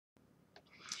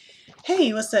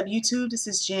Hey, what's up, YouTube? This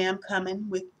is Jam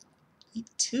coming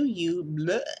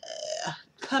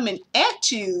coming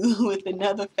at you with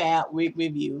another fab wig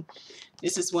review.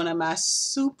 This is one of my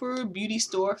super beauty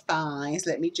store finds.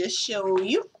 Let me just show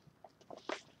you.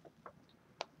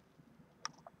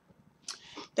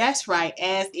 That's right,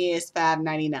 as is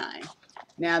 $5.99.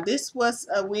 Now, this was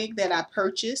a wig that I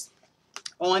purchased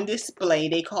on display.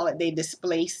 They call it their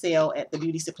display sale at the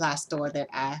beauty supply store that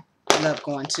I love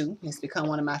going to. It's become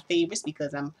one of my favorites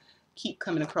because I'm keep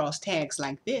coming across tags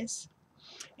like this.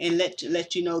 And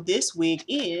let you know this wig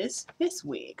is this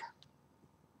wig.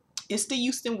 It's the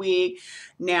Houston wig.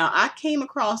 Now, I came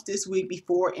across this wig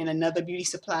before in another beauty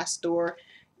supply store,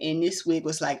 and this wig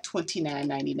was like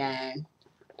 $29.99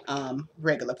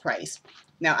 regular price.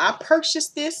 Now, I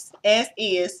purchased this as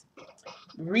is,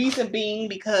 reason being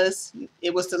because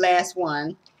it was the last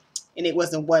one and it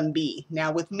was a 1B.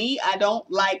 Now, with me, I don't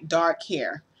like dark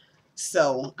hair.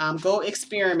 So go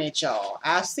experiment, y'all.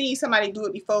 I've seen somebody do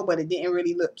it before, but it didn't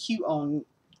really look cute on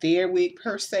their wig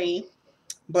per se.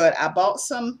 But I bought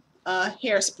some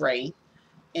hairspray,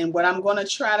 and what I'm going to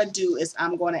try to do is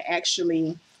I'm going to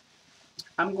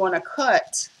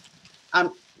cut.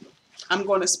 I'm I'm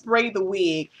going to spray the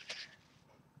wig.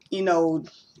 You know,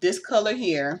 this color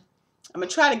here. I'm going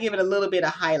to try to give it a little bit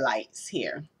of highlights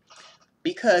here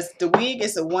because the wig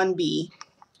is a 1B.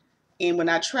 And when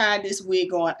I tried this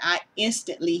wig on, I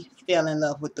instantly fell in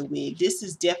love with the wig. This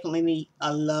is definitely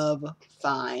a love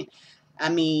find. I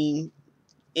mean,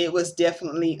 it was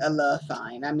definitely a love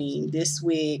find. I mean, this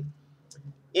wig,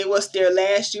 it was their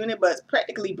last unit, but it's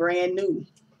practically brand new.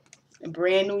 A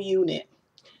brand new unit.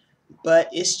 But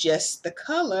it's just the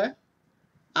color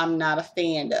I'm not a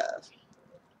fan of.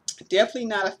 Definitely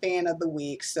not a fan of the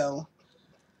wig. So,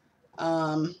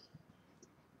 I'm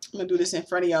going to do this in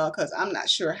front of y'all because I'm not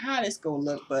sure how this going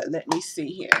to look, but let me see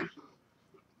here.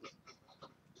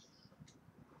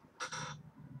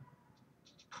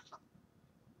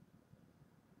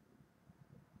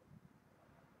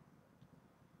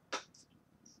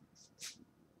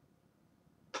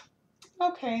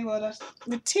 Okay, well,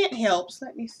 the tint helps.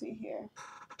 Let me see here.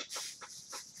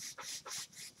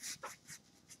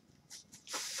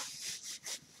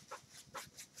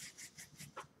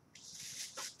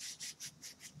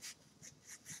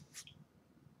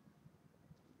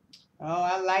 Oh,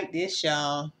 I like this,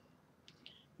 y'all.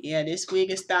 Yeah, this wig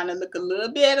is starting to look a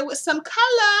little better with some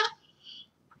color.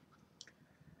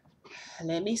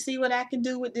 Let me see what I can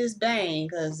do with this bang,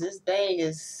 because this bang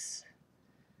is,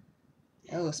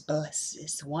 oh, it's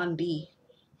 1B.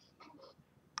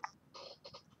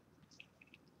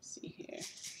 Let's see here.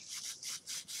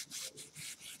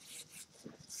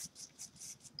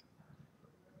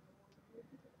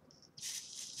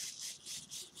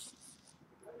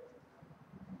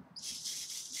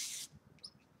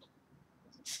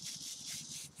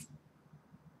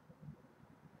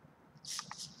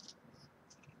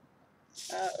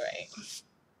 All right.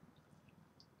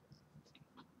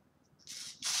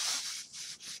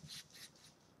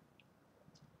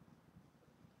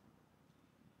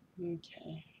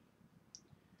 Okay.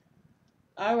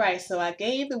 All right, so I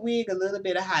gave the wig a little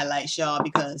bit of highlights, y'all,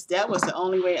 because that was the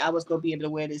only way I was going to be able to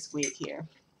wear this wig here.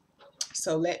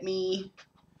 So let me,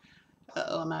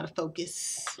 uh-oh, I'm out of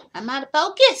focus. I'm out of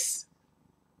focus.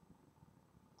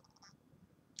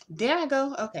 There I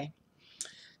go. Okay.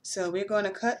 So we're going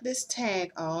to cut this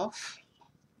tag off,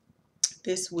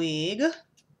 this wig,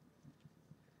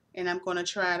 and I'm going to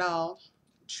try it off.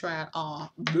 Try it on.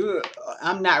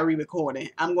 I'm not re-recording.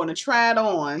 I'm going to try it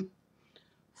on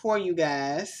for you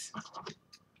guys.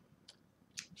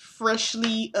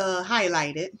 Freshly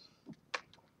highlighted.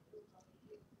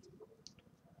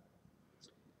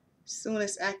 As soon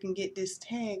as I can get this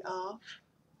tag off.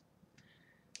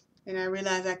 And I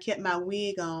realize I kept my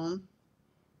wig on.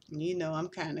 You know, I'm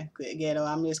kind of ghetto.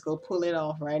 I'm just going to pull it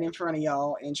off right in front of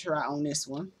y'all and try on this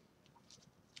one.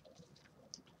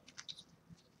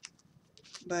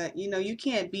 But, you know, you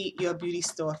can't beat your beauty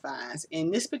store finds.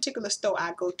 In this particular store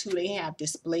I go to, they have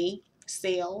display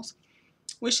sales,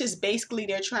 which is basically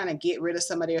they're trying to get rid of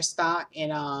some of their stock,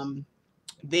 and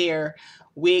their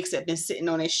wigs have been sitting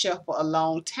on their shelf for a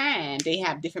long time. They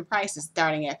have different prices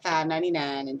starting at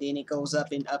 $5.99, and then it goes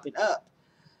up and up and up.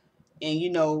 And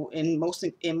you know, in most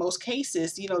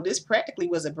cases, you know, this practically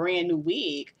was a brand new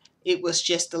wig. It was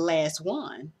just the last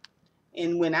one.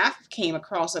 And when I came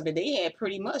across of it, they had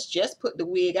pretty much just put the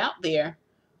wig out there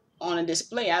on a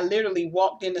display. I literally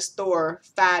walked in the store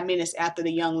 5 minutes after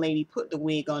the young lady put the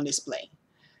wig on display.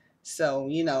 So,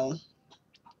 you know,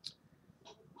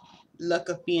 luck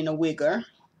of being a wigger.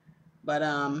 But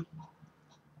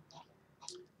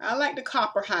I like the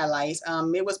copper highlights.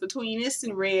 It was between this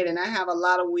and red, and I have a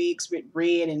lot of wigs with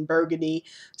red and burgundy.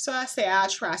 So I say I'll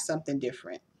try something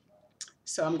different.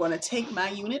 So I'm going to take my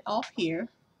unit off here.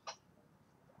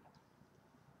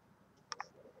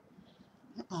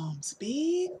 Arms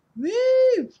big.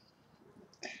 Woo!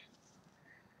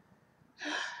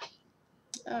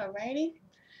 Alrighty.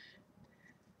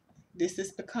 This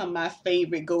has become my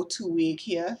favorite go-to wig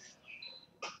here.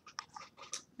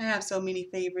 I have so many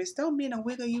favorites. Don't being a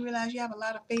wigger, you realize you have a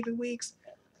lot of favorite wigs?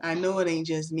 I know it ain't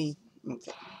just me.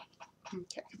 Okay.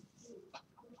 Okay.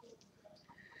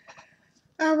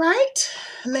 All right.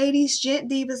 Ladies, gent,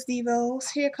 divas,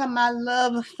 divos. Here come my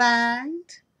love find.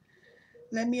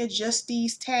 Let me adjust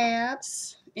these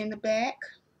tabs in the back.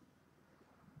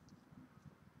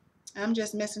 I'm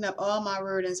just messing up all my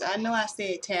wordings. I know I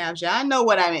said tabs. I know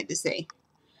what I meant to say.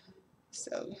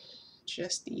 So,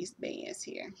 just these bands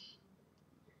here.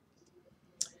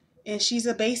 And she's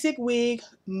a basic wig,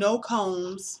 no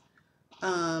combs.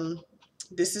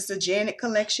 This is the Janet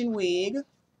Collection wig.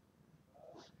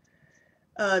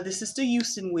 This is the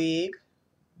Houston wig.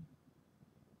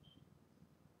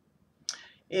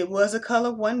 It was a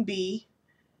color 1B.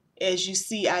 As you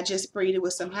see, I just sprayed it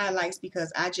with some highlights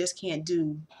because I just can't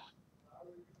do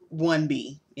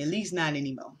 1B, at least not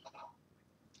anymore.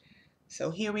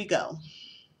 So here we go.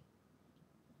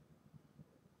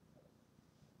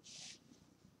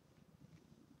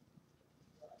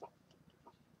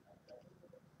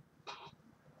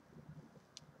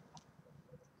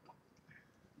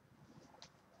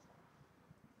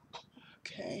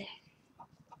 Okay.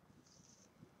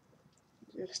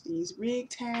 Just these rig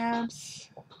tabs.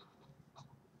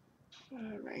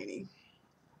 Alrighty.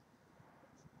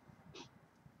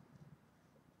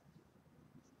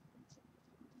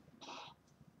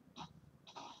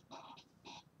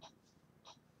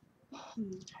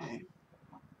 Okay.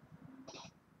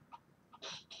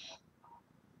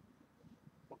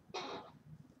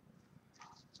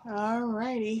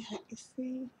 Alrighty. Let's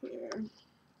see here.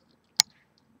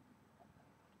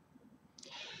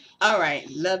 Alright.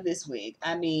 Love this wig.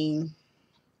 I mean,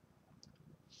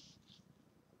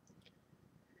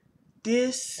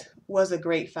 this was a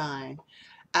great find.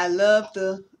 I love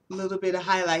the little bit of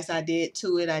highlights I did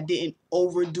to it. I didn't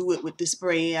overdo it with the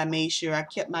spray. I made sure I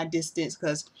kept my distance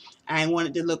because I didn't want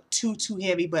it to look too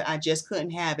heavy, but I just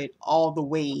couldn't have it all the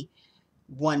way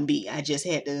 1B. I just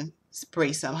had to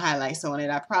spray some highlights on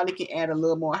it. I probably can add a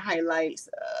little more highlights,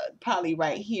 probably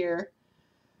right here.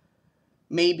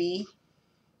 Maybe.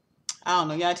 I don't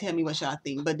know. Y'all tell me what y'all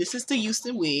think. But this is the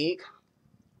Houston wig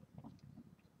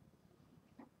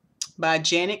by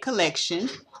Janet Collection.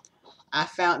 I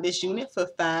found this unit for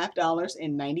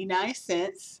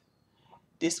 $5.99.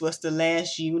 This was the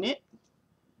last unit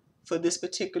for this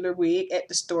particular wig at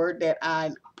the store that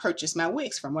I purchased my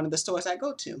wigs from, one of the stores I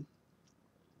go to.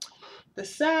 The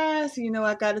size, you know,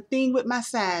 I got a thing with my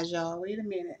size, y'all. Wait a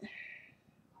minute.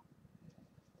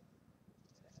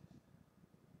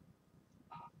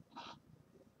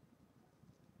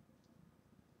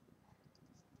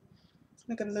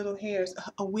 Look at the little hairs.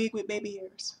 A wig with baby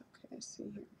hairs. Okay, let's see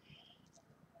here.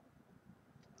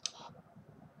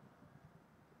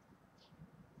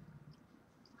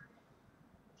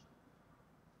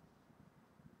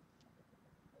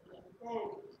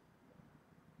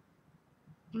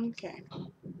 Okay.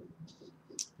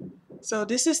 So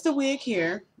this is the wig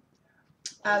here.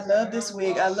 I love this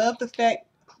wig. I love the fact,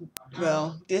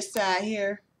 well, this side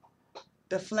here,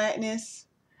 the flatness.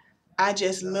 I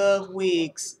just love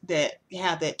wigs that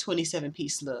have that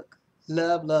 27-piece look.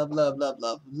 Love, love, love, love,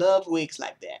 love, love wigs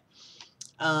like that.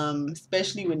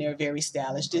 Especially when they're very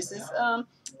stylish. This is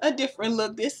a different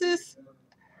look. This is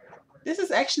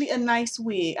actually a nice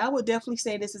wig. I would definitely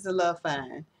say this is a love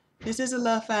find. This is a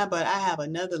love find, but I have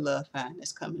another love find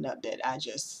that's coming up that I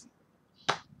just,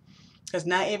 because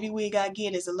not every wig I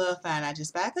get is a love find. I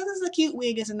just buy because it's a cute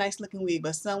wig. It's a nice looking wig,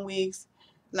 but some wigs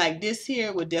like this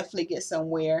here would definitely get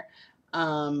somewhere.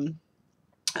 I'm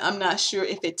not sure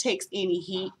if it takes any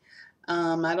heat.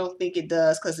 I don't think it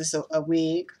does because it's a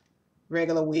wig,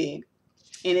 regular wig,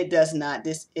 and it does not.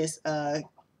 This is a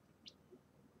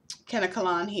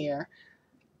Kanekalon hair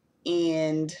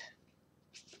and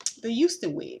the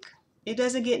Houston wig. It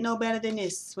doesn't get no better than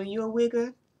this. When you're a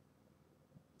wigger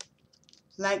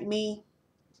like me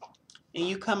and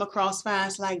you come across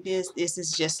finds like this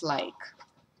is just like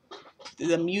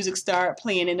the music start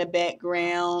playing in the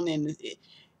background and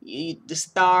the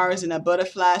stars and a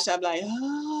butterfly shop like,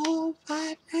 oh,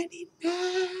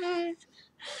 $5.99.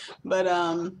 But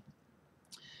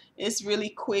it's really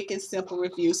quick and simple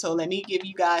review. So let me give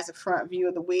you guys a front view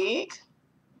of the wig.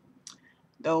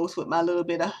 Those with my little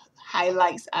bit of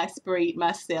highlights I sprayed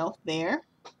myself there.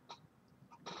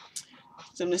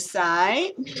 So on the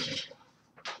side.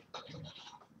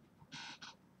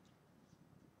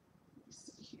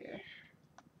 Here.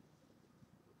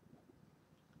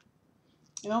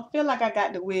 I don't feel like I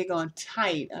got the wig on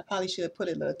tight. I probably should have put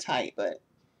it a little tight, but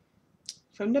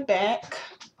from the back.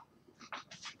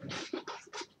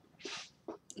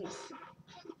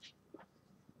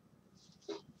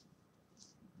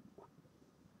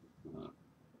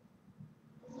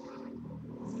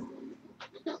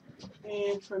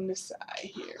 And from the side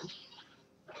here.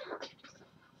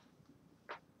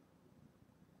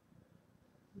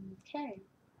 Okay.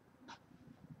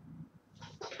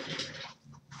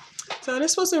 So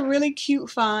this was a really cute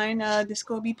find. This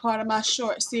going to be part of my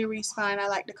short series find, I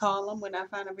like to call them, when I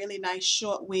find a really nice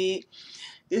short wig.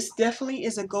 This definitely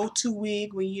is a go-to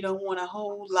wig when you don't want a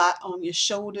whole lot on your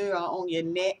shoulder or on your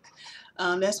neck.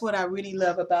 That's what I really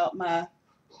love about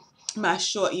my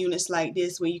short units like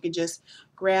this, where you can just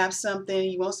grab something.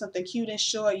 You want something cute and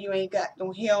short. You ain't got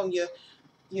no hair on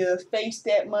your face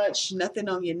that much, nothing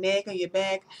on your neck or your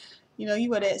back. You know,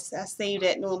 you wear that. I save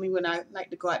that normally when I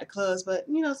like to go out to clubs, but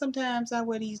you know, sometimes I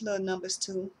wear these little numbers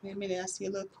too. Wait a minute, I see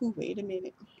a little poo. Wait a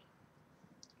minute.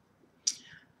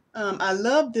 I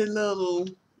love the little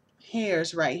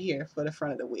hairs right here for the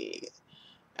front of the wig.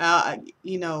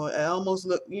 You know, it almost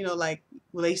look, you know, like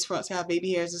lace fronts have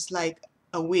baby hairs. It's like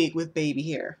a wig with baby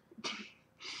hair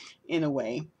in a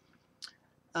way.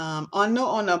 On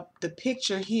the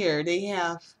picture here, they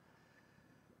have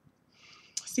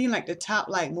seem like the top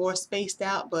like more spaced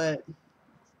out, but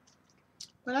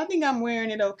I think I'm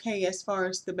wearing it okay as far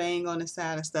as the bang on the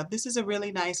side and stuff. This is a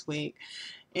really nice wig,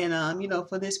 and you know,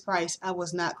 for this price, I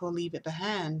was not gonna leave it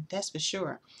behind. That's for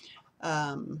sure.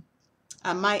 I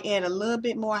might add a little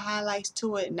bit more highlights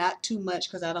to it, not too much,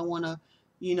 because I don't want to,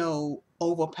 you know,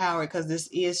 overpower it, because this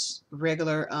is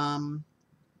regular,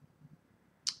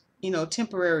 you know,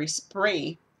 temporary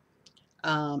spray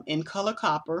in color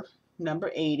copper,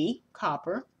 number 80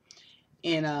 copper,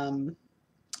 and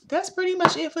that's pretty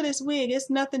much it for this wig. It's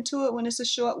nothing to it when it's a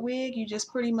short wig. You just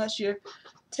pretty much, you're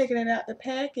taking it out the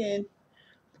pack and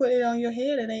put it on your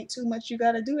head. It ain't too much you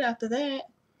got to do after that.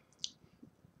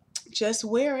 Just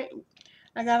wear it.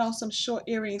 I got on some short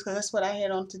earrings because that's what I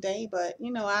had on today, but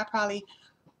you know, I probably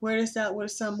wear this out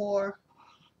with some more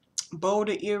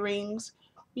bolder earrings,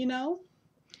 you know.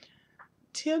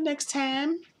 Till next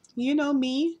time, you know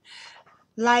me.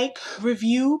 Like,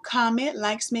 review, comment.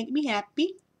 Likes make me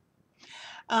happy.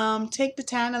 Take the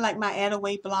time to like my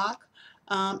Adaway blog,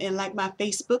 and like my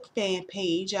Facebook fan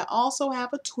page. I also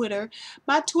have a Twitter.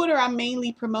 My Twitter, I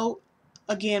mainly promote,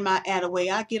 again, my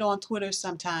Adaway. I get on Twitter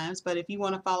sometimes, but if you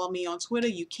want to follow me on Twitter,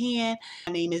 you can.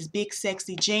 My name is Big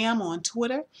Sexy Jam on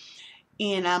Twitter.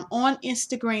 And I'm on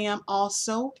Instagram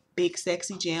also, Big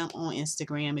Sexy Jam on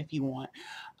Instagram if you want.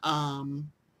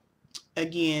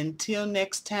 Again, till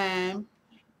next time,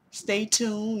 stay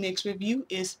tuned. Next review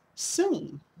is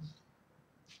soon.